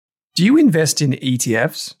Do you invest in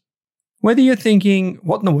ETFs? Whether you're thinking,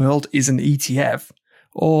 what in the world is an ETF?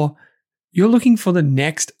 Or you're looking for the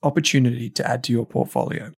next opportunity to add to your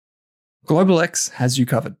portfolio, Global X has you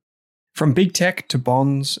covered. From big tech to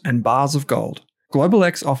bonds and bars of gold, Global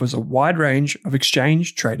X offers a wide range of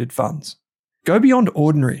exchange-traded funds. Go beyond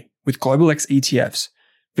ordinary with Global X ETFs.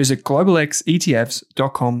 Visit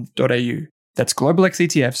globalxetfs.com.au. That's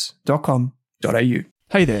globalxetfs.com.au.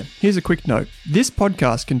 Hey there, here's a quick note. This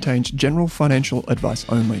podcast contains general financial advice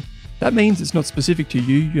only. That means it's not specific to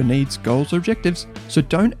you, your needs, goals, or objectives, so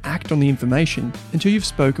don't act on the information until you've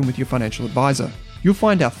spoken with your financial advisor. You'll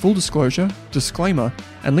find our full disclosure, disclaimer,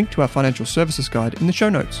 and link to our financial services guide in the show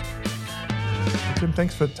notes. Tim,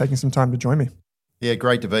 thanks for taking some time to join me. Yeah,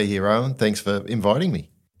 great to be here, Owen. Thanks for inviting me.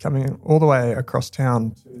 Coming all the way across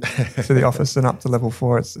town to the office and up to level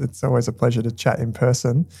 4, it's always a pleasure to chat in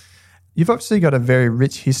person. You've obviously got a very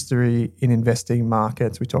rich history in investing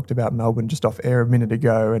markets. We talked about Melbourne just off air a minute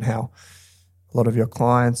ago and how a lot of your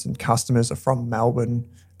clients and customers are from Melbourne,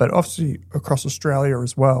 but obviously across Australia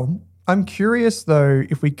as well. I'm curious though,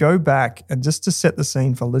 if we go back and just to set the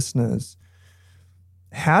scene for listeners,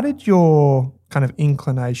 how did your kind of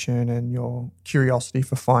inclination and your curiosity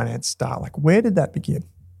for finance start? Like, where did that begin?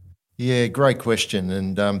 Yeah, great question.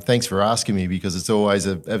 And thanks for asking me, because it's always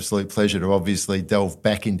an absolute pleasure to obviously delve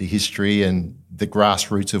back into history and the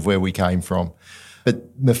grassroots of where we came from.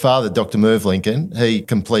 But my father, Dr. Merv Lincoln, he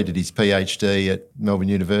completed his PhD at Melbourne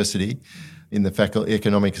University in the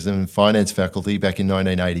Economics and Finance faculty back in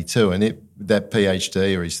 1982. And that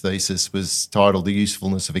PhD, or his thesis, was titled The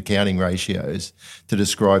Usefulness of Accounting Ratios to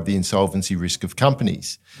Describe the Insolvency Risk of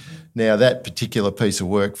Companies. Now, that particular piece of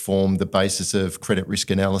work formed the basis of credit risk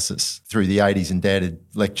analysis through the 80s, and Dad had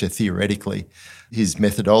lectured theoretically his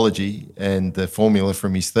methodology and the formula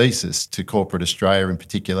from his thesis to corporate Australia, in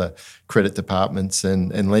particular credit departments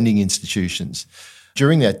and lending institutions.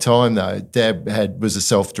 During that time, though, Dad was a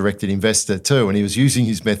self-directed investor too, and he was using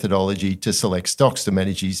his methodology to select stocks to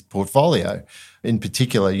manage his portfolio, in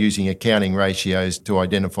particular using accounting ratios to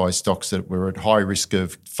identify stocks that were at high risk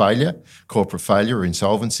of failure, corporate failure or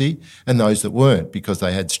insolvency, and those that weren't, because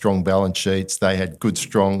they had strong balance sheets, they had good,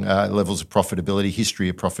 strong levels of profitability, history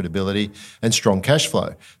of profitability, and strong cash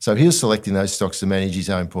flow. So he was selecting those stocks to manage his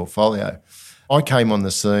own portfolio. I came on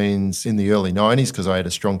the scenes in the early 90s because I had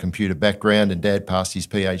a strong computer background, and Dad passed his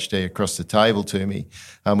PhD across the table to me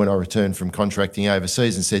when I returned from contracting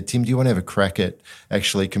overseas and said, Tim, do you want to have a crack at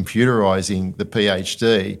actually computerising the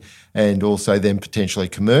PhD and also then potentially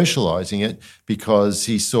commercialising it? Because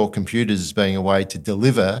he saw computers as being a way to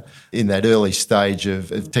deliver in that early stage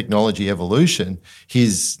of technology evolution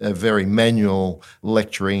his very manual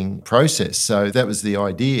lecturing process. So that was the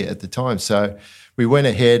idea at the time. So we went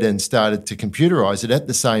ahead and started to computerise it at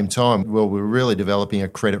the same time. Well, we were really developing a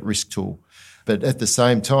credit risk tool. But at the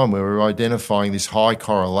same time, we were identifying this high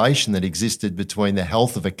correlation that existed between the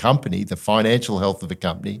health of a company, the financial health of a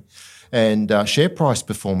company, and share price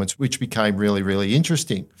performance, which became really, really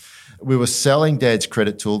interesting. We were selling Dad's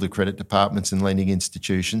credit tool to credit departments and lending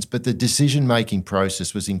institutions, but the decision-making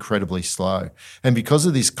process was incredibly slow. And because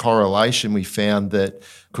of this correlation, we found that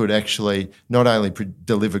could actually not only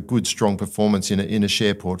deliver good, strong performance in a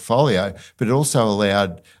share portfolio, but it also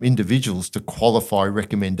allowed individuals to qualify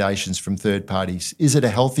recommendations from third parties. Is it a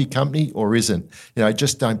healthy company or isn't?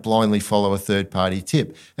 Just don't blindly follow a third-party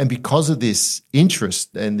tip. And because of this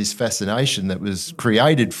interest and this fascination that was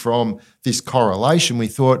created from this correlation, we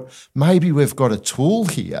thought maybe we've got a tool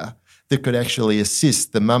here that could actually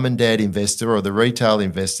assist the mum and dad investor or the retail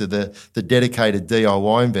investor, the dedicated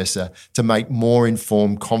DIY investor, to make more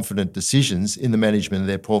informed, confident decisions in the management of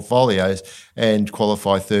their portfolios and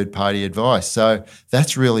qualify third-party advice. So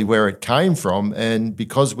that's really where it came from. And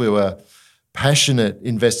because we were passionate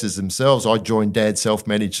investors themselves, I joined Dad's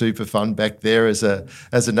self-managed super fund back there as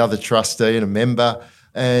another trustee and a member.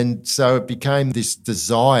 And so it became this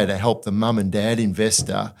desire to help the mum and dad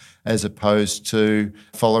investor as opposed to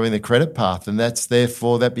following the credit path. And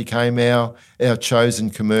that became our chosen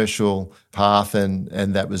commercial path. And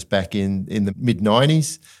that was back in the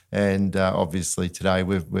mid-90s. And obviously today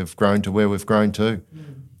we've grown to where we've grown to.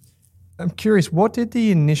 I'm curious, what did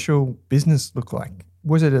the initial business look like?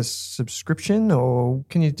 Was it a subscription, or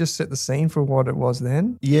can you just set the scene for what it was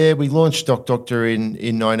then? Yeah, we launched Doc Doctor in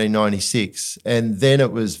 1996, and then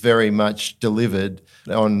it was very much delivered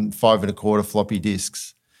on 5 1/4 floppy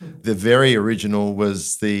disks. The very original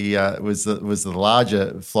was the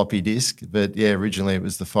larger floppy disk, but yeah, originally it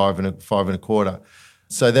was the 5 1/4.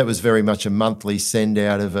 So that was very much a monthly send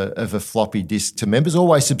out of a floppy disk to members,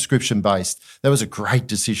 always subscription based. That was a great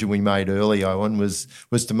decision we made early, Owen, was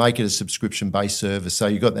to make it a subscription based service. So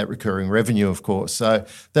you got that recurring revenue, of course. So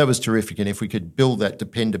that was terrific. And if we could build that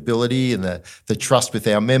dependability and the trust with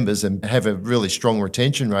our members and have a really strong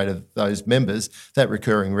retention rate of those members, that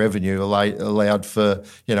recurring revenue allowed for,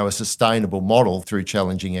 a sustainable model through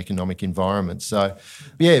challenging economic environments. So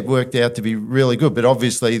yeah, it worked out to be really good. But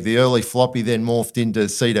obviously the early floppy then morphed into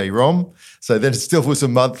CD-ROM. So then it still was a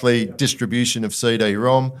monthly distribution of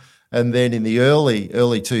CD-ROM. And then in the early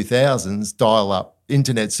 2000s, dial-up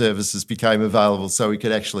internet services became available, so we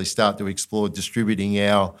could actually start to explore distributing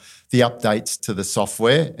the updates to the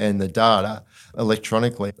software and the data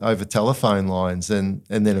electronically over telephone lines. And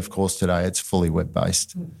then, of course, today it's fully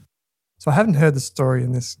web-based. So I haven't heard the story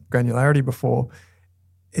in this granularity before.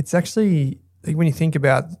 It's actually, when you think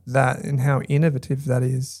about that and how innovative that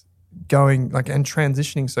is, going and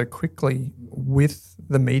transitioning so quickly with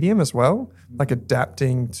the medium as well,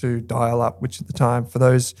 adapting to dial-up, which at the time, for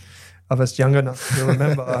those of us young enough to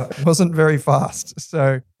remember, wasn't very fast.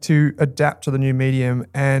 So to adapt to the new medium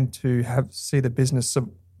and to see the business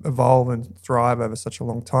evolve and thrive over such a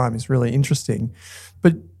long time is really interesting.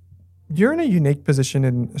 But you're in a unique position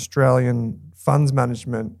in Australian funds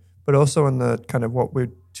management, but also in the kind of what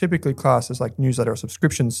we'd typically class as newsletter or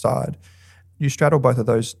subscription side. You straddle both of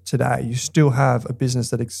those today. You still have a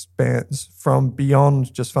business that expands from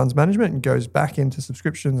beyond just funds management and goes back into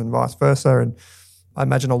subscriptions and vice versa. And I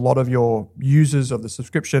imagine a lot of your users of the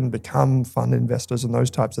subscription become fund investors and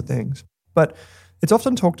those types of things. But it's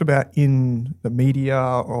often talked about in the media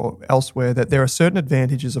or elsewhere that there are certain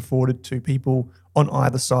advantages afforded to people on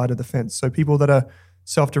either side of the fence. So people that are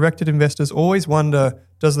self-directed investors always wonder,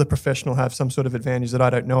 does the professional have some sort of advantage that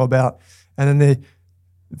I don't know about? And then the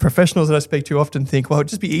professionals that I speak to often think, well, it'd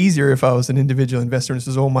just be easier if I was an individual investor and this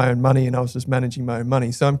is all my own money and I was just managing my own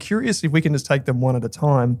money. So I'm curious if we can just take them one at a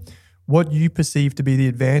time, what you perceive to be the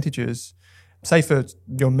advantages, say for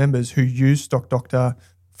your members who use Stock Doctor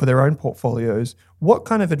for their own portfolios, what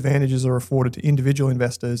kind of advantages are afforded to individual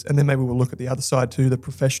investors? And then maybe we'll look at the other side too, the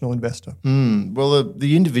professional investor. Well,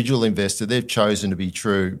 the individual investor, they've chosen to be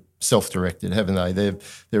true self-directed, haven't they?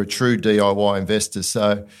 They're a true DIY investor.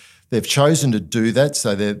 So they've chosen to do that,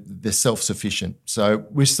 so they're self-sufficient. So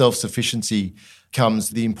with self-sufficiency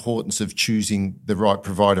comes the importance of choosing the right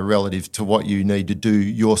provider relative to what you need to do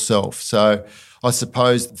yourself. So I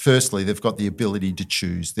suppose, firstly, they've got the ability to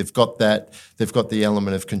choose. They've got the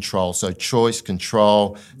element of control. So choice,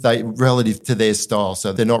 control, relative to their style.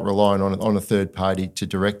 So they're not relying on a third party to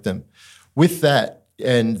direct them. With that,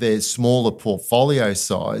 and their smaller portfolio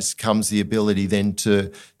size comes the ability then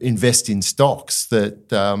to invest in stocks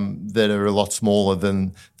that are a lot smaller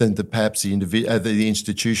than perhaps the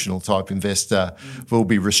institutional type investor will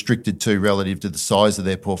be restricted to relative to the size of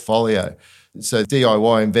their portfolio. So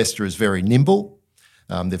DIY investor is very nimble.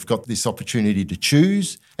 They've got this opportunity to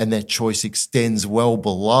choose, and that choice extends well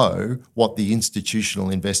below what the institutional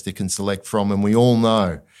investor can select from. And we all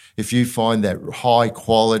know, if you find that high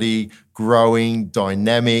quality, growing,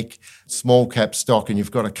 dynamic, small cap stock, and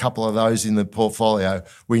you've got a couple of those in the portfolio,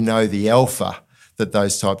 we know the alpha that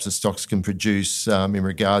those types of stocks can produce in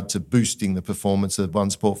regard to boosting the performance of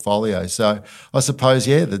one's portfolio. So I suppose,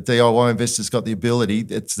 the DIY investor's got the ability,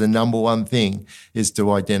 it's the number one thing, is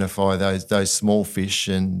to identify those small fish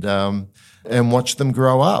and watch them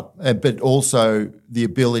grow up, but also the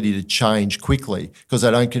ability to change quickly, because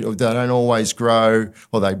they don't always grow,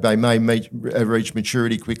 or they may reach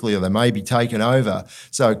maturity quickly, or they may be taken over.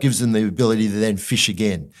 So it gives them the ability to then fish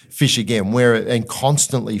again, and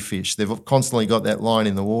constantly fish. They've constantly got that line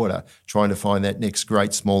in the water, trying to find that next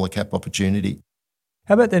great smaller cap opportunity.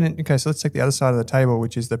 How about then, okay, so let's take the other side of the table,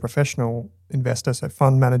 which is the professional investor, so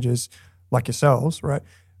fund managers like yourselves, right?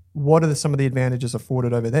 What are some of the advantages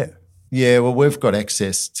afforded over there? Yeah, well, we've got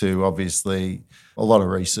access to, obviously, a lot of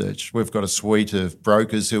research. We've got a suite of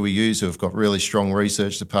brokers who we use who have got really strong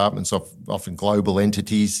research departments, often global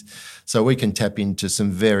entities. So we can tap into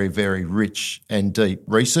some very, very rich and deep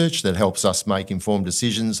research that helps us make informed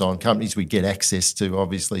decisions on companies. We get access to,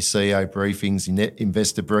 obviously, CEO briefings,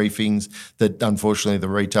 investor briefings that, unfortunately, the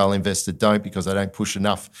retail investor don't, because they don't push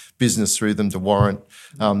enough business through them to warrant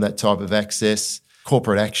that type of access.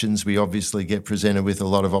 Corporate actions, we obviously get presented with a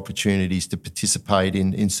lot of opportunities to participate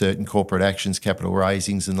in certain corporate actions, capital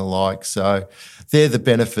raisings and the like. So they're the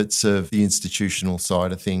benefits of the institutional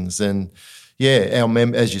side of things. And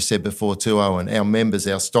as you said before too, Owen, our members,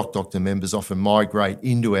 our Stock Doctor members, often migrate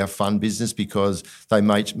into our fund business because they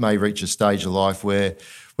may reach a stage of life where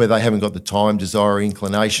they haven't got the time, desire, or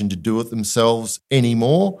inclination to do it themselves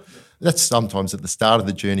anymore. That's sometimes at the start of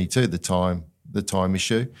the journey too, the time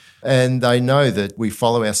issue. And they know that we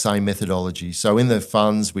follow our same methodology. So in the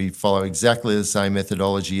funds, we follow exactly the same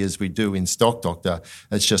methodology as we do in Stock Doctor.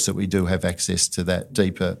 It's just that we do have access to that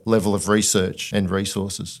deeper level of research and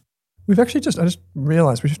resources. I just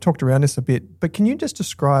realised we've talked around this a bit, but can you just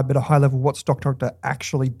describe at a high level what Stock Doctor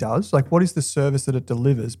actually does? Like, what is the service that it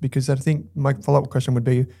delivers? Because I think my follow-up question would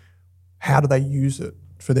be, how do they use it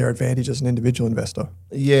for their advantage as an individual investor?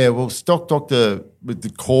 Yeah, well, Stock Doctor, with the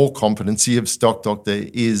core competency of Stock Doctor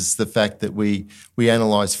is the fact that we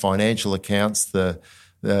analyse financial accounts, the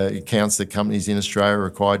accounts that companies in Australia are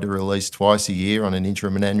required to release twice a year on an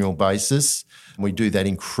interim and annual basis. We do that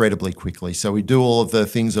incredibly quickly. So we do all of the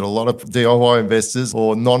things that a lot of DIY investors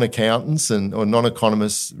or non-accountants or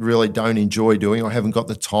non-economists really don't enjoy doing or haven't got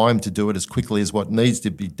the time to do it as quickly as what needs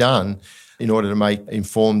to be done in order to make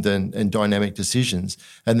informed and dynamic decisions.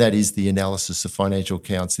 And that is the analysis of financial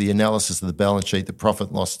accounts, the analysis of the balance sheet, the profit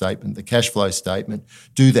and loss statement, the cash flow statement.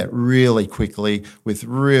 Do that really quickly with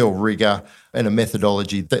real rigour and a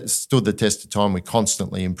methodology that stood the test of time. We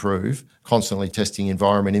constantly improve, constantly testing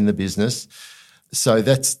environment in the business. So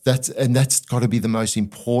that's got to be the most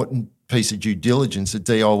important piece of due diligence a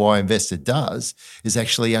DIY investor does, is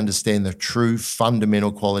actually understand the true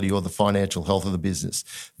fundamental quality or the financial health of the business.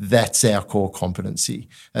 That's our core competency.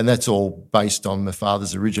 And that's all based on my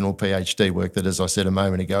father's original PhD work that, as I said a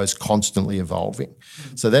moment ago, is constantly evolving.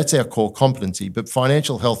 So that's our core competency. But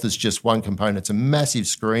financial health is just one component. It's a massive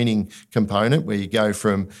screening component where you go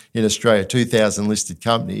from, in Australia, 2,000 listed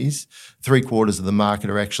companies, 3/4 of the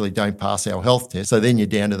market don't pass our health test. So then you're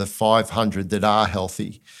down to the 500 that are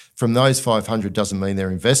healthy. From those 500 doesn't mean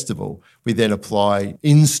they're investable. We then apply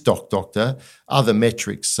in Stock Doctor other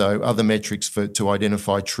metrics. So other metrics to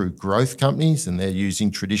identify true growth companies, and they're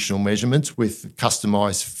using traditional measurements with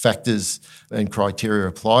customised factors and criteria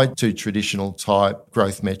applied to traditional type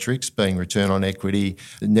growth metrics, being return on equity,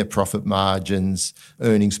 net profit margins,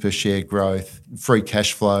 earnings per share growth, free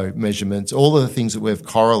cash flow measurements. All of the things that we've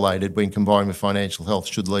correlated when combined with financial health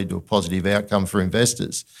should lead to a positive outcome for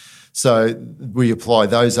investors. So we apply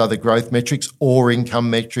those other growth metrics or income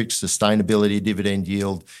metrics, sustainability, dividend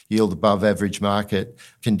yield above average market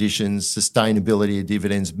conditions, sustainability of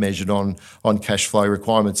dividends measured on cash flow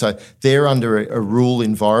requirements. So they're under a rule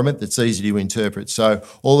environment that's easy to interpret. So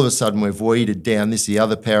all of a sudden we've weeded down, this is the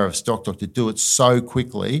other power of Stock Doctor, to do it so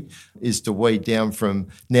quickly, is to weed down from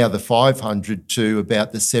now the 500 to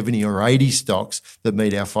about the 70 or 80 stocks that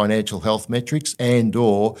meet our financial health metrics and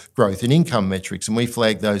or growth and income metrics. And we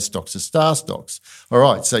flag those stocks as star stocks. All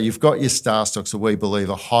right, so you've got your star stocks that we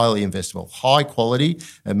believe are highly investable, high quality,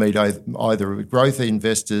 and meet either a growth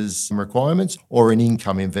investors' requirements or an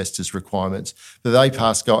income investor's requirements. But they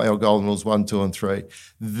pass our golden rules 1, 2, and 3.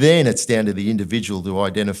 Then it's down to the individual to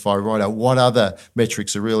identify, what other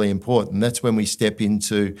metrics are really important. And that's when we step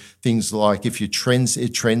into things like, if you're a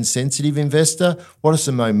trend-sensitive investor, what are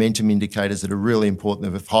some momentum indicators that are really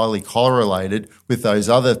important, that are highly correlated with those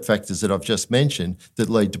other factors that I've just mentioned that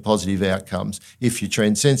lead to positive outcomes? If you're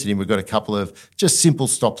trend-sensitive, we've got a couple of just simple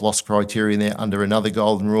stop-loss criteria in there under another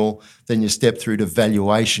golden rule. Then you step through to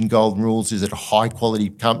valuation golden rules. Is it a high-quality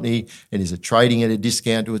company and is it trading at a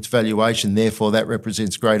discount to its valuation? Therefore, that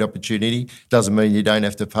represents great opportunity. Doesn't mean you don't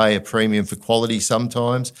have to pay a premium for quality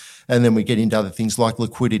sometimes. And then we get into other things like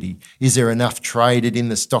liquidity. Is there enough traded in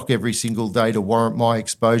the stock every single day to warrant my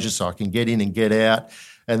exposure so I can get in and get out?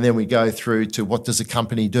 And then we go through to, what does a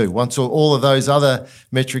company do? Once all of those other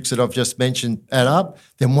metrics that I've just mentioned add up,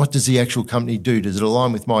 then what does the actual company do? Does it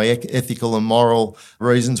align with my ethical and moral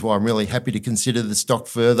reasons why I'm really happy to consider the stock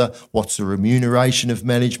further? What's the remuneration of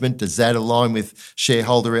management? Does that align with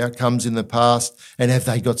shareholder outcomes in the past? And have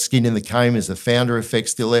they got skin in the game? Is the founder effect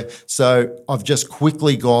still there? So I've just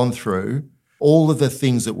quickly gone through all of the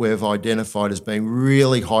things that we've identified as being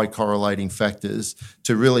really high correlating factors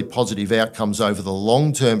to really positive outcomes over the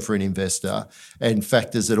long term for an investor, and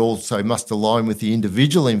factors that also must align with the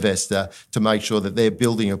individual investor to make sure that they're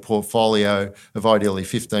building a portfolio of ideally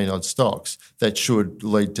 15 odd stocks that should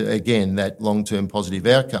lead to, again, that long-term positive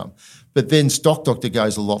outcome. But then Stock Doctor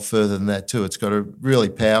goes a lot further than that too. It's got a really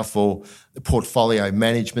powerful portfolio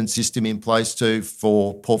management system in place too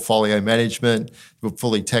for portfolio management. We're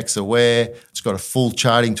fully tax aware. It's got a full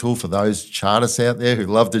charting tool for those chartists out there who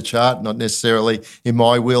love to chart, not necessarily in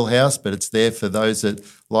my wheelhouse, but it's there for those that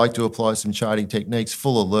like to apply some charting techniques,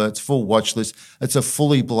 full alerts, full watch list. It's a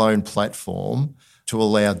fully blown platform to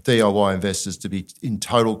allow DIY investors to be in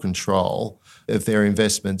total control of their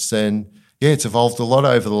investments. And yeah, it's evolved a lot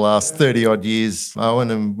over the last 30 odd years, Owen,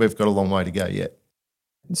 and we've got a long way to go yet.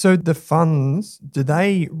 So the funds, do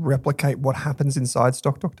they replicate what happens inside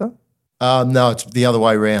Stock Doctor? No, it's the other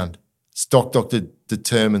way around. Stock Doctor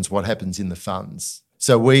determines what happens in the funds.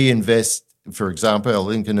 So we invest, for example, our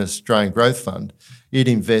Lincoln Australian Growth Fund, it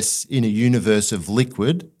invests in a universe of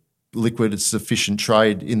liquid is sufficient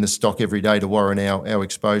trade in the stock every day to warrant our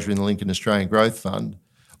exposure in the Lincoln Australian Growth Fund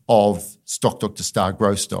of Stock Doctor Star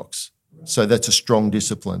growth stocks. So that's a strong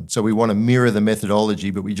discipline. So we want to mirror the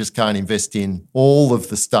methodology, but we just can't invest in all of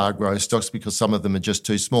the star growth stocks because some of them are just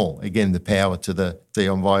too small. Again, the power to the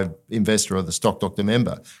DIY investor or the Stock Doctor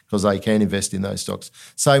member because they can invest in those stocks.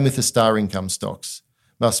 Same with the star income stocks.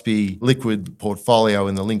 Must be liquid portfolio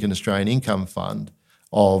in the Lincoln Australian Income Fund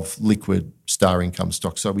of liquid star income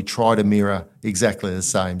stocks. So we try to mirror exactly the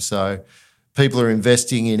same. So people are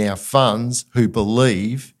investing in our funds who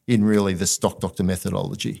believe in really the Stock Doctor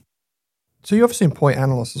methodology. So you obviously employ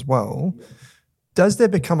analysts as well. Does there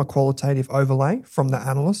become a qualitative overlay from the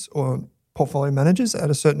analysts or portfolio managers at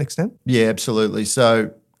a certain extent? Yeah, absolutely.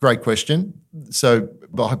 So great question. So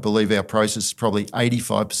I believe our process is probably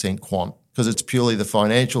 85% quant because it's purely the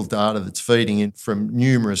financial data that's feeding in from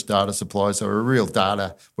numerous data suppliers. So we're a real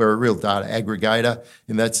data aggregator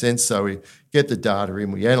in that sense. So we get the data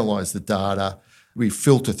in, we analyse the data, we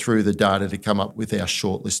filter through the data to come up with our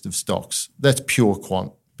short list of stocks. That's pure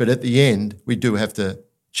quant. But at the end, we do have to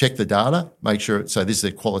check the data, make sure, so this is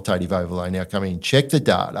a qualitative overlay now coming in, check the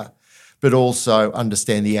data, but also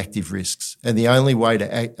understand the active risks. And the only way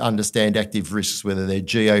to understand active risks, whether they're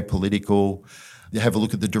geopolitical, you have a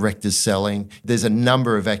look at the directors selling. There's a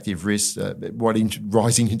number of active risks,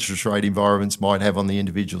 rising interest rate environments might have on the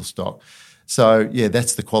individual stock. So, yeah,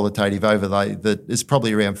 that's the qualitative overlay. That is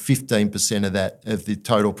probably around 15% of the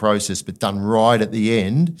total process, but done right at the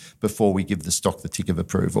end before we give the stock the tick of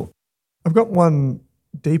approval. I've got one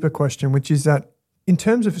deeper question, which is that in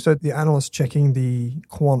terms of the analysts checking the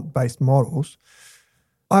quant-based models,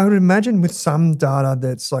 I would imagine with some data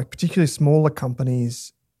that's like particularly smaller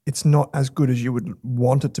companies, it's not as good as you would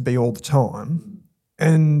want it to be all the time.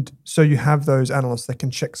 And so you have those analysts that can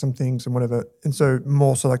check some things and whatever. And so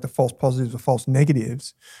more so like the false positives or false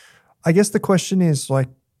negatives. I guess the question is like,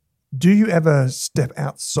 do you ever step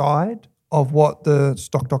outside of what the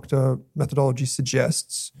Stock Doctor methodology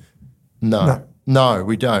suggests? No,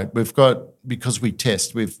 we don't. Because we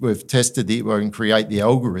test, we've tested we can create the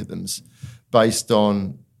algorithms based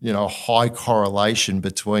on high correlation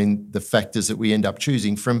between the factors that we end up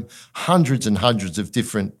choosing from hundreds and hundreds of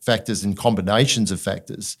different factors and combinations of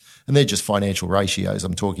factors. And they're just financial ratios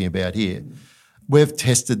I'm talking about here. We've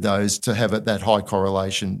tested those to have that high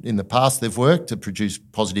correlation. In the past, they've worked to produce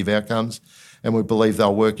positive outcomes, and we believe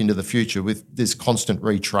they'll work into the future with this constant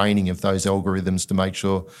retraining of those algorithms to make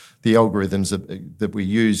sure the algorithms that we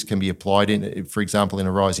use can be applied in, for example, in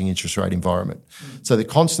a rising interest rate environment. So they're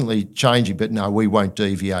constantly changing, but no, we won't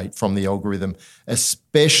deviate from the algorithm,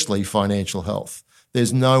 especially financial health.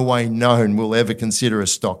 There's no way known we'll ever consider a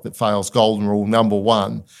stock that fails golden rule number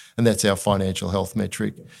one, and that's our financial health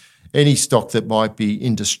metric. Any stock that might be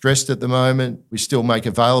in distress at the moment, we still make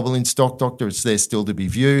available in Stock Doctor. It's there still to be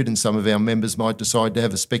viewed, and some of our members might decide to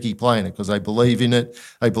have a specky play in it because they believe in it.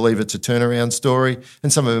 They believe it's a turnaround story.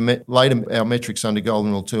 And some of our metrics under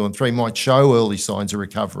Golden Rule 2 and 3 might show early signs of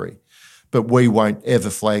recovery. But we won't ever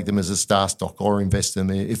flag them as a star stock or invest in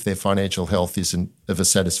them if their financial health isn't of a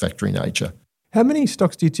satisfactory nature. How many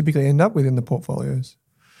stocks do you typically end up with in the portfolios?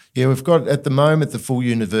 Yeah, we've got at the moment the full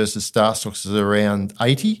universe of star stocks is around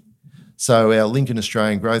 80. So our Lincoln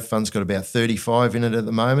Australian Growth Fund's got about 35 in it at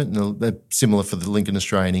the moment, and they're similar for the Lincoln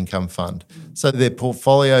Australian Income Fund. So they're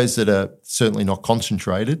portfolios that are certainly not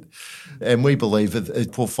concentrated, and we believe a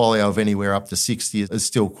portfolio of anywhere up to 60 is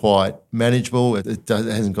still quite manageable. It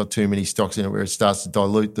hasn't got too many stocks in it where it starts to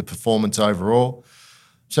dilute the performance overall.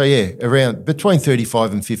 So yeah, around between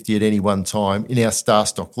 35 and 50 at any one time in our star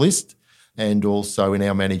stock list and also in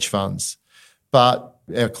our managed funds. But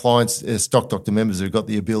our clients, our Stock Doctor members, have got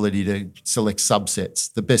the ability to select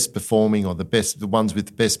subsets, the best performing or the ones with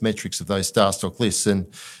the best metrics of those star stock lists. And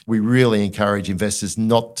we really encourage investors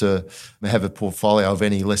not to have a portfolio of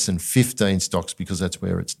any less than 15 stocks because that's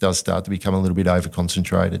where it does start to become a little bit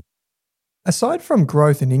over-concentrated. Aside from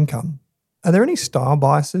growth and income, are there any style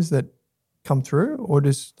biases that come through, or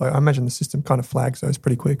I imagine the system kind of flags those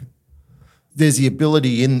pretty quick? There's the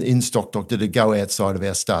ability in Stock Doctor to go outside of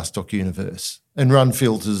our star stock universe and run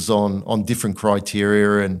filters on different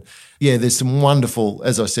criteria. And yeah, there's some wonderful,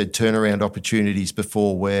 as I said, turnaround opportunities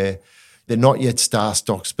before where they're not yet star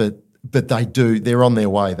stocks, but but they're on their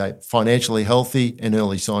way. They're financially healthy and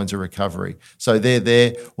early signs of recovery. So they're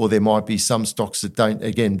there, or there might be some stocks that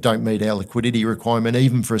don't meet our liquidity requirement,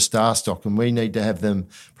 even for a star stock. And we need to have them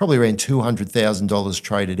probably around $200,000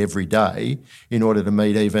 traded every day in order to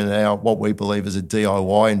meet even our, what we believe is a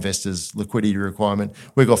DIY investor's liquidity requirement.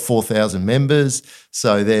 We've got 4,000 members.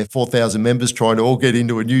 So they're 4,000 members trying to all get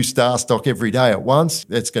into a new star stock every day at once.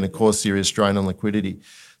 That's going to cause serious strain on liquidity.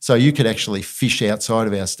 So you could actually fish outside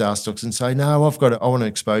of our star stocks and say, no, I want an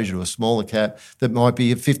exposure to a smaller cap that might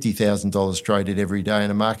be at $50,000 traded every day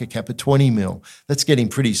and a market cap of 20 mil. That's getting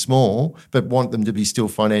pretty small, but want them to be still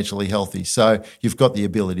financially healthy. So you've got the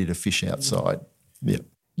ability to fish outside. Yeah.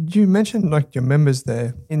 You mentioned like your members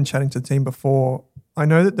there in chatting to the team before. I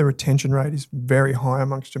know that the retention rate is very high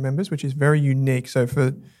amongst your members, which is very unique. So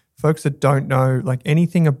for folks that don't know, like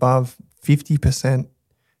anything above 50%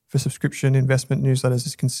 for subscription investment newsletters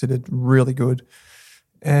is considered really good,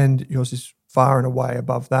 and yours is far and away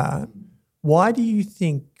above that. Why do you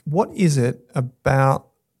think, what is it about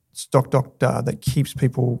Stock Doctor that keeps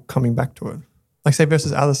people coming back to it? Like say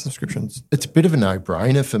versus other subscriptions? It's a bit of a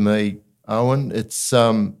no-brainer for me, Owen. It's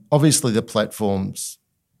obviously the platforms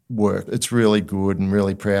work. It's really good, and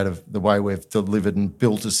really proud of the way we've delivered and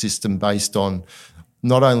built a system based on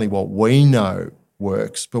not only what we know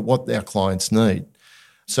works, but what our clients need.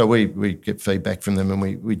 So we get feedback from them, and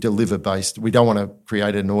we deliver based. We don't want to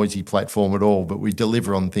create a noisy platform at all, but we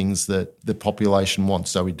deliver on things that the population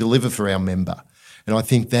wants. So we deliver for our member. And I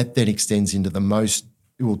think that then extends into the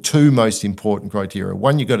two most important criteria.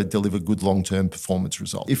 One, you've got to deliver good long-term performance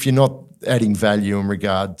results. If you're not adding value in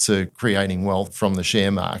regard to creating wealth from the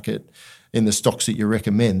share market in the stocks that you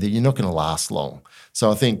recommend, then you're not going to last long. So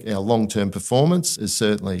I think our long-term performance is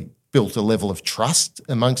certainly built a level of trust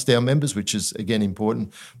amongst our members, which is, again,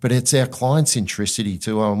 important. But it's our client centricity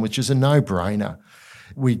too, which is a no-brainer.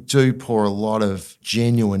 We do pour a lot of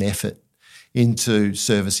genuine effort into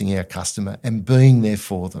servicing our customer and being there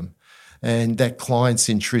for them. And that client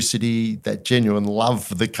centricity, that genuine love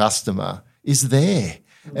for the customer is there.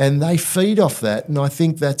 And they feed off that. And I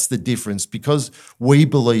think that's the difference, because we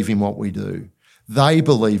believe in what we do. They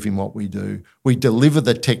believe in what we do. We deliver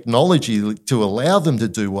the technology to allow them to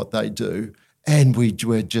do what they do, and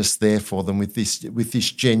we're just there for them with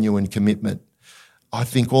this genuine commitment. I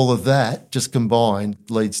think all of that just combined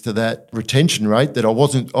leads to that retention rate that I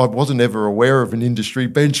wasn't ever aware of an industry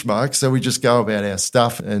benchmark. So we just go about our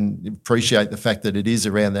stuff and appreciate the fact that it is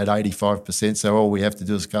around that 85%. So all we have to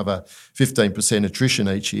do is cover 15% attrition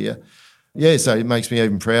each year. Yeah, so it makes me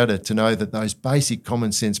even prouder to know that those basic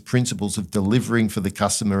common sense principles of delivering for the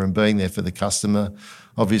customer and being there for the customer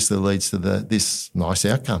obviously leads to this nice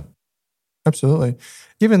outcome. Absolutely.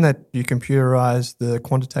 Given that you computerized the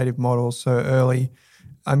quantitative models so early,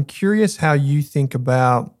 I'm curious how you think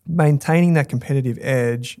about maintaining that competitive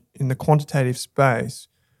edge in the quantitative space,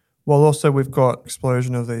 while also we've got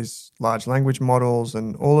explosion of these large language models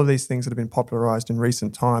and all of these things that have been popularized in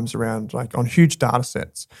recent times around like on huge data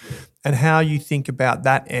sets, and how you think about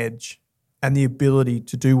that edge and the ability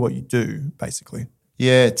to do what you do, basically.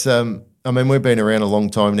 Yeah, it's we've been around a long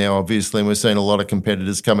time now, obviously, and we've seen a lot of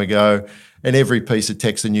competitors come and go, and every piece of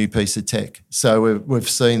tech's a new piece of tech. So we've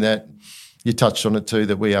seen that. You touched on it too,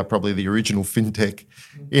 that we are probably the original fintech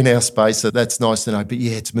in our space. So that's nice to know. But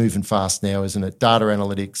yeah, it's moving fast now, isn't it? Data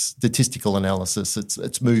analytics, statistical analysis,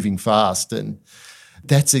 it's moving fast. And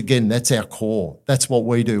that's our core. That's what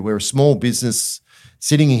we do. We're a small business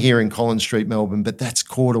sitting here in Collins Street, Melbourne, but that's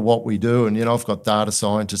core to what we do. And, I've got data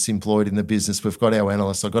scientists employed in the business. We've got our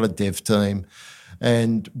analysts. I've got a dev team.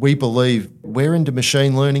 And we believe we're into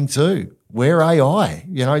machine learning too. We're AI.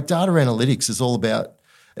 Data analytics is all about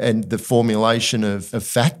and the formulation of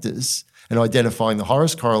factors and identifying the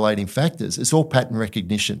highest correlating factors. It's all pattern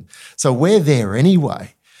recognition. So we're there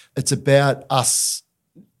anyway. It's about us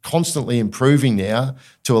constantly improving now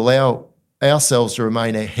to allow ourselves to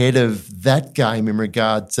remain ahead of that game in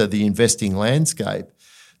regard to the investing landscape,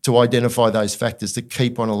 to identify those factors that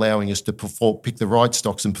keep on allowing us to pick the right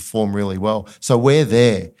stocks and perform really well. So we're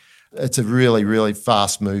there. It's a really, really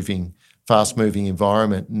fast-moving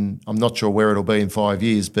environment, and I'm not sure where it'll be in 5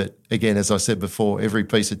 years. But again, as I said before, every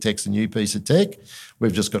piece of tech's a new piece of tech.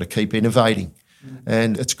 We've just got to keep innovating,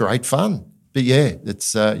 and it's great fun. But yeah,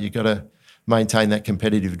 it's you've got to maintain that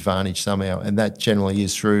competitive advantage somehow, and that generally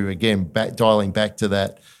is through, again, dialing back to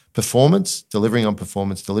that performance, delivering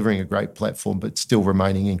a great platform, but still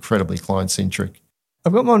remaining incredibly client-centric.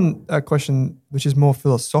 I've got one question which is more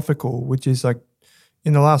philosophical, which is like,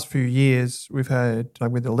 in the last few years, we've had,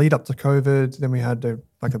 with the lead up to COVID, then we had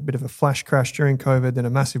a bit of a flash crash during COVID, then a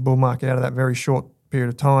massive bull market out of that very short period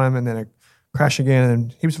of time, and then a crash again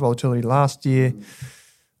and heaps of volatility last year.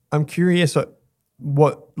 I'm curious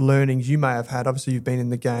what learnings you may have had. Obviously, you've been in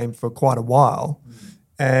the game for quite a while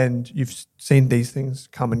and you've seen these things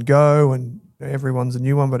come and go, and everyone's a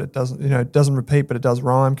new one, but it doesn't repeat, but it does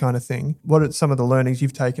rhyme kind of thing. What are some of the learnings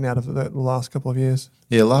you've taken out of the last couple of years?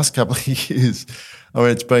 Yeah, last couple of years. I mean,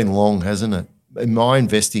 it's been long, hasn't it? In my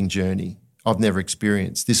investing journey, I've never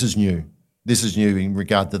experienced. This is new. This is new in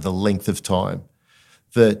regard to the length of time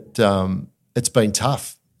that it's been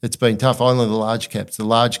tough. It's been tough. Only the large caps,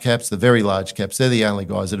 the very large caps, they're the only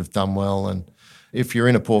guys that have done well. And if you're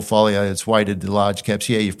in a portfolio that's weighted to large caps,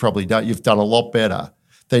 you've done a lot better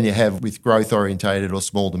than you have with growth-orientated or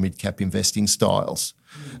small to mid-cap investing styles.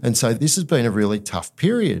 And so this has been a really tough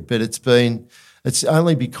period, but it's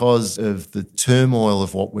only because of the turmoil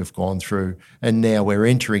of what we've gone through, and now we're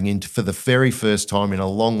entering into, for the very first time in a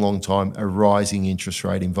long, long time, a rising interest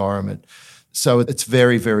rate environment. So it's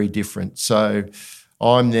very, very different. So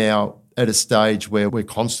I'm now at a stage where we're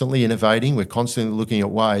constantly innovating, we're constantly looking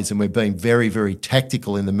at ways, and we're being very, very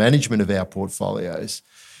tactical in the management of our portfolios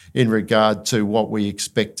in regard to what we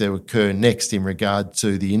expect to occur next in regard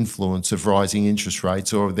to the influence of rising interest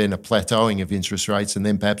rates, or then a plateauing of interest rates and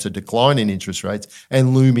then perhaps a decline in interest rates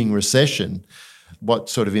and looming recession, what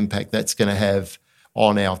sort of impact that's going to have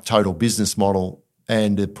on our total business model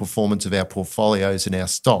and the performance of our portfolios and our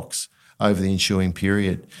stocks over the ensuing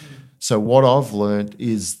period. So what I've learned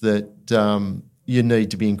is that you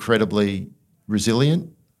need to be incredibly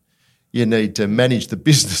resilient. You need to manage the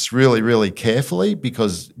business really, really carefully,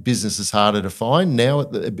 because business is harder to find now,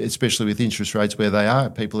 especially with interest rates where they are.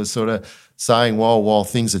 People are sort of saying, well, while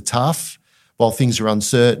things are tough, while things are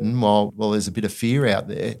uncertain, while there's a bit of fear out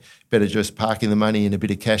there, better just parking the money in a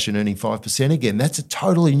bit of cash and earning 5% again. That's a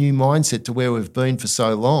totally new mindset to where we've been for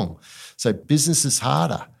so long. So business is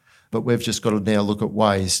harder. But we've just got to now look at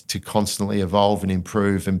ways to constantly evolve and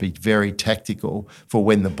improve and be very tactical for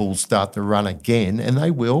when the bulls start to run again. And they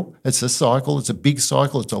will. It's a cycle. It's a big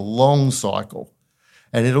cycle. It's a long cycle.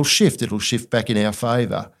 And it'll shift. It'll shift back in our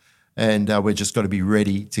favour. And we've just got to be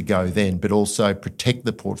ready to go then, but also protect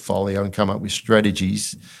the portfolio and come up with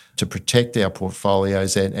strategies to protect our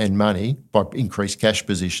portfolios and money by increased cash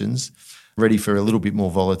positions, ready for a little bit more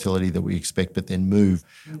volatility that we expect, but then move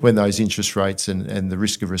when those interest rates and the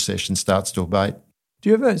risk of recession starts to abate. Do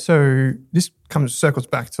you ever, so this circles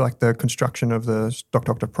back to like the construction of the stock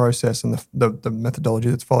doctor process and the methodology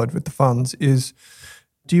that's followed with the funds is,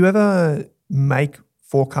 do you ever make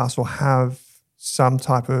forecasts or have some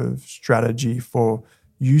type of strategy for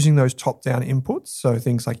using those top-down inputs? So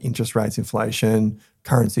things like interest rates, inflation,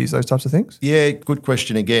 currencies, those types of things? Yeah, good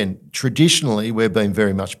question again. Traditionally, we've been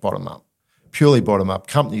very much bottom-up. Purely bottom-up,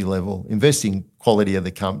 company level, investing quality of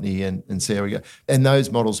the company and see how we go. And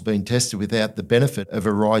those models have been tested without the benefit of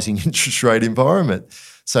a rising interest rate environment.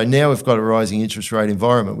 So now we've got a rising interest rate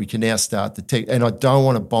environment, we can now start to take, and I don't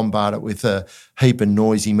want to bombard it with a heap of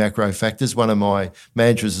noisy macro factors. One of my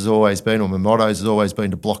mantras has always been, or my mottos has always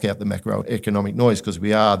been, to block out the macroeconomic noise, because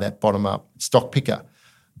we are that bottom-up stock picker.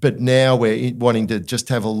 But now we're wanting to just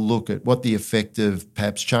have a look at what the effect of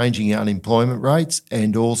perhaps changing unemployment rates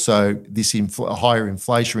and also this higher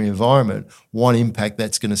inflationary environment, what impact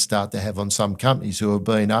that's going to start to have on some companies who have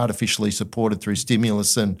been artificially supported through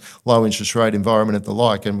stimulus and low interest rate environment and the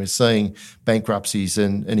like. And we're seeing bankruptcies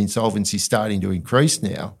and insolvencies starting to increase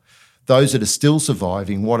now. Those that are still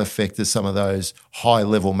surviving, what effect are some of those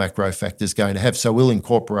high-level macro factors going to have? So we'll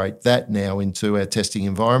incorporate that now into our testing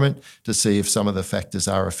environment to see if some of the factors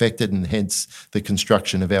are affected, and hence the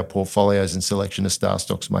construction of our portfolios and selection of star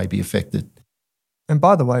stocks may be affected. And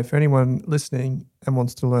by the way, for anyone listening and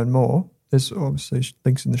wants to learn more, there's obviously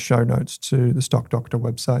links in the show notes to the Stock Doctor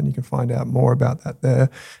website, and you can find out more about that there,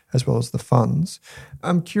 as well as the funds.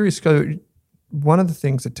 I'm curious, one of the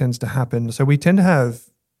things that tends to happen, so we tend to have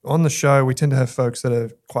on the show, we tend to have folks that are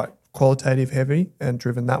quite qualitative heavy and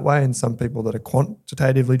driven that way, and some people that are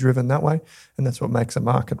quantitatively driven that way, and that's what makes a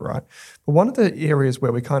market, right? But one of the areas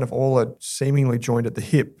where we kind of all are seemingly joined at the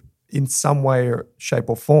hip in some way or shape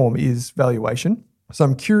or form is valuation. So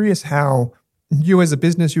I'm curious how you as a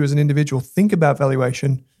business, you as an individual think about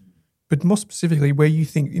valuation, but more specifically where you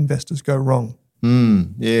think investors go wrong.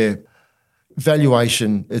 Yeah.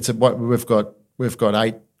 Valuation, we've got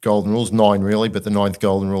 8 golden rules, 9 really, but the 9th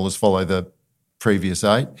golden rule is follow the previous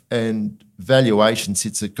 8. And valuation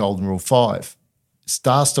sits at golden rule 5.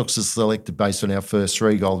 Star stocks are selected based on our first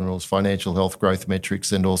 3 golden rules: financial health, growth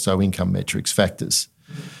metrics, and also income metrics factors.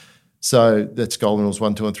 So that's golden rules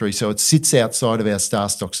 1, 2, and 3. So it sits outside of our star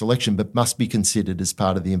stock selection, but must be considered as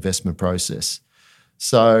part of the investment process.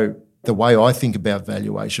 So the way I think about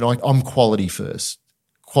valuation, I'm quality first.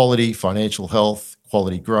 quality, financial health,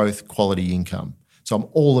 quality growth, quality income. So I'm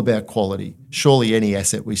all about quality. Surely any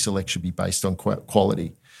asset we select should be based on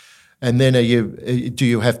quality. And then do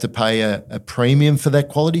you have to pay a premium for that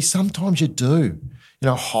quality? Sometimes you do.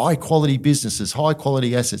 High quality businesses, high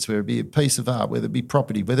quality assets, whether it be a piece of art, whether it be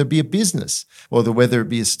property, whether it be a business, or whether it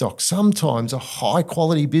be a stock. Sometimes a high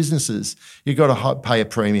quality businesses, you've got to pay a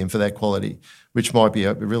premium for that quality, which might be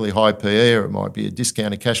a really high PE, or it might be a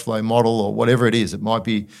discounted cash flow model, or whatever it is. It might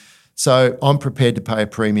be. So I'm prepared to pay a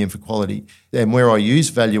premium for quality. And where I use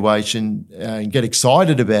valuation and get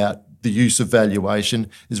excited about the use of valuation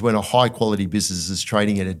is when a high-quality business is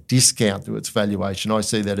trading at a discount to its valuation. I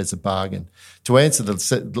see that as a bargain. To answer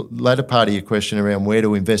the latter part of your question around where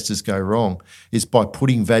do investors go wrong is by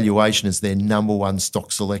putting valuation as their number one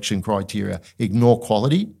stock selection criteria. Ignore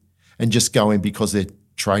quality and just go in because they're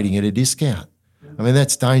trading at a discount. I mean,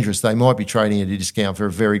 that's dangerous. They might be trading at a discount for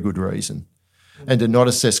a very good reason. And to not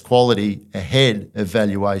assess quality ahead of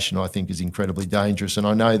valuation, I think, is incredibly dangerous. And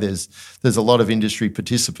I know there's a lot of industry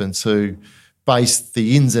participants who base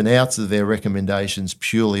the ins and outs of their recommendations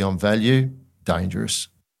purely on value. Dangerous.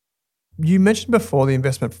 You mentioned before the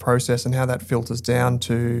investment process and how that filters down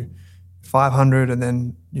to 500, and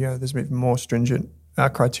then there's even more stringent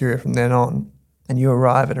criteria from then on, and you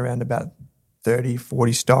arrive at around about 30,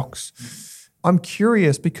 40 stocks. I'm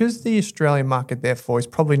curious, because the Australian market, therefore, is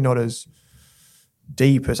probably not as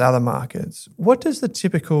deep as other markets, what does the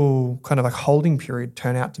typical kind of holding period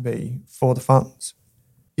turn out to be for the funds?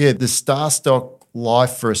 Yeah, the star stock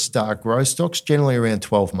life for a star growth stock's generally around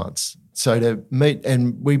 12 months. So to meet,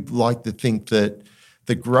 and we like to think that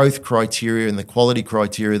the growth criteria and the quality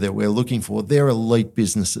criteria that we're looking for, they're elite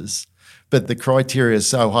businesses. But the criteria is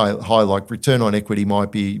so high, like return on equity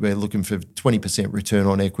might be, we're looking for 20% return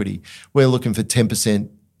on equity. We're looking for 10%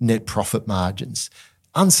 net profit margins.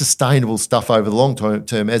 Unsustainable stuff over the long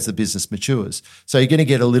term as the business matures. So you're going to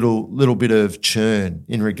get a little bit of churn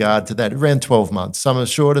in regard to that, around 12 months. Some are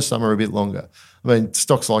shorter, some are a bit longer. I mean,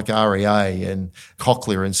 stocks like REA and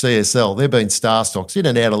Cochlear and CSL, they've been star stocks in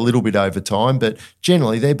and out a little bit over time, but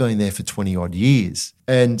generally they've been there for 20-odd years.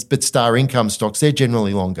 But star income stocks, they're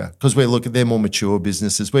generally longer because they're more mature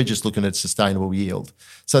businesses. We're just looking at sustainable yield.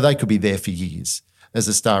 So they could be there for years as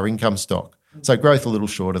a star income stock. So growth a little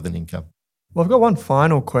shorter than income. Well, I've got one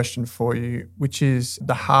final question for you, which is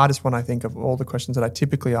the hardest one, I think, of all the questions that I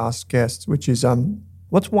typically ask guests, which is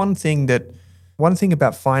what's one thing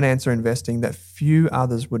about finance or investing that few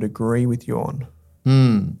others would agree with you on?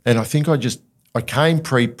 And I think I came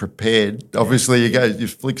pre-prepared. Obviously, you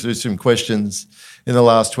flick through some questions in the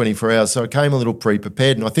last 24 hours, so I came a little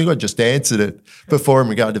pre-prepared, and I think I just answered it before in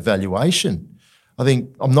regard to valuation. I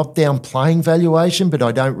think I'm not downplaying valuation, but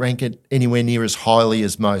I don't rank it anywhere near as highly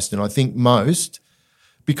as most. And I think most,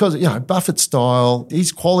 because, Buffett style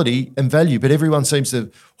is quality and value, but everyone seems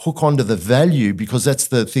to hook onto the value because that's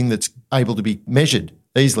the thing that's able to be measured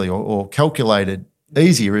easily or calculated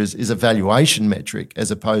easier is a valuation metric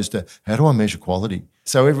as opposed to how do I measure quality?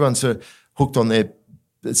 So everyone's sort of hooked on their.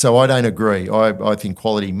 So I don't agree. I think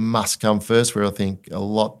quality must come first, where I think a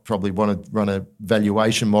lot probably want to run a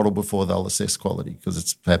valuation model before they'll assess quality because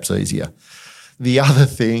it's perhaps easier. The other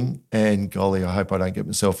thing, and golly, I hope I don't get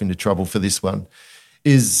myself into trouble for this one,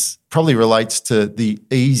 is probably relates to the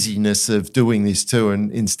easiness of doing this too,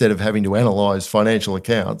 and instead of having to analyse financial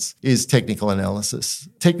accounts, is technical analysis.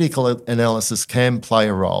 Technical analysis can play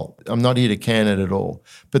a role. I'm not here to can it at all,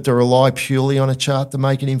 but to rely purely on a chart to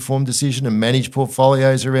make an informed decision and manage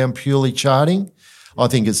portfolios around purely charting, I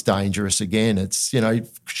think it's dangerous. Again, it's,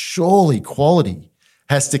 surely quality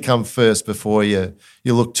has to come first before you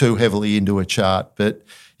look too heavily into a chart. But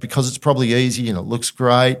because it's probably easy and it looks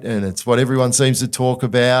great and it's what everyone seems to talk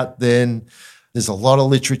about, then there's a lot of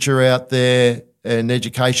literature out there and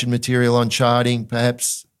education material on charting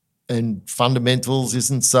perhaps, and fundamentals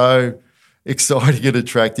isn't so exciting and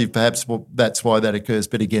attractive. Perhaps that's why that occurs.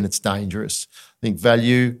 But again, it's dangerous. I think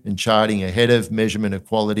value and charting ahead of measurement of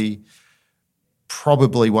quality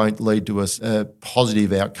probably won't lead to a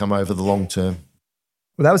positive outcome over the long term.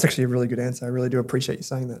 Well, that was actually a really good answer. I really do appreciate you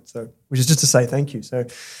saying that. So, which is just to say thank you. So,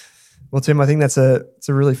 well, Tim, I think it's a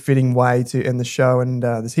really fitting way to end the show. And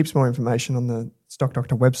there's heaps more information on the Stock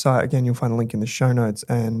Doctor website. Again, you'll find a link in the show notes,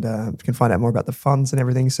 and you can find out more about the funds and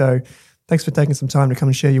everything. So, thanks for taking some time to come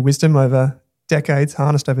and share your wisdom over decades,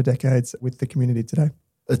 harnessed over decades, with the community today.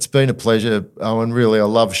 It's been a pleasure, Owen. Really, I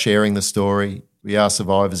love sharing the story. We are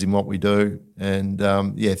survivors in what we do. And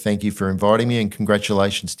thank you for inviting me, and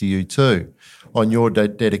congratulations to you too on your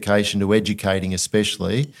dedication to educating,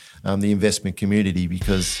 especially the investment community,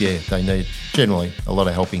 because, they need generally a lot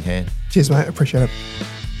of helping hand. Cheers, mate. Appreciate it.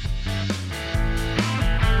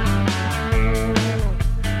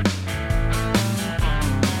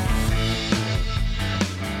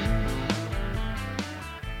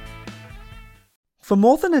 For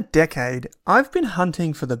more than a decade, I've been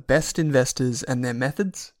hunting for the best investors and their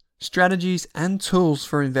methods, strategies, and tools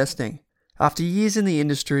for investing. After years in the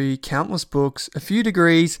industry, countless books, a few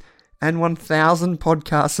degrees, and 1,000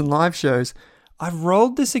 podcasts and live shows, I've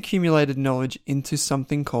rolled this accumulated knowledge into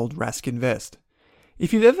something called Rask Invest.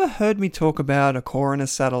 If you've ever heard me talk about a core and a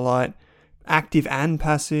satellite, active and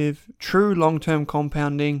passive, true long-term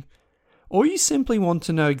compounding, or you simply want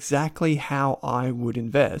to know exactly how I would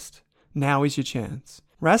invest, now is your chance.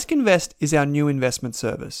 Rask Invest is our new investment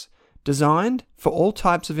service, designed for all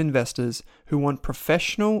types of investors who want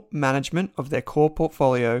professional management of their core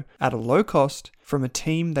portfolio at a low cost from a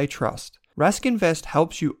team they trust. Rask Invest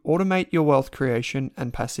helps you automate your wealth creation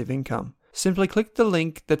and passive income. Simply click the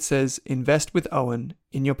link that says Invest with Owen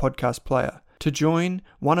in your podcast player to join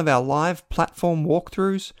one of our live platform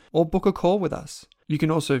walkthroughs or book a call with us. You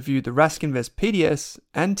can also view the Rask Invest PDS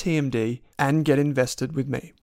and TMD and get invested with me.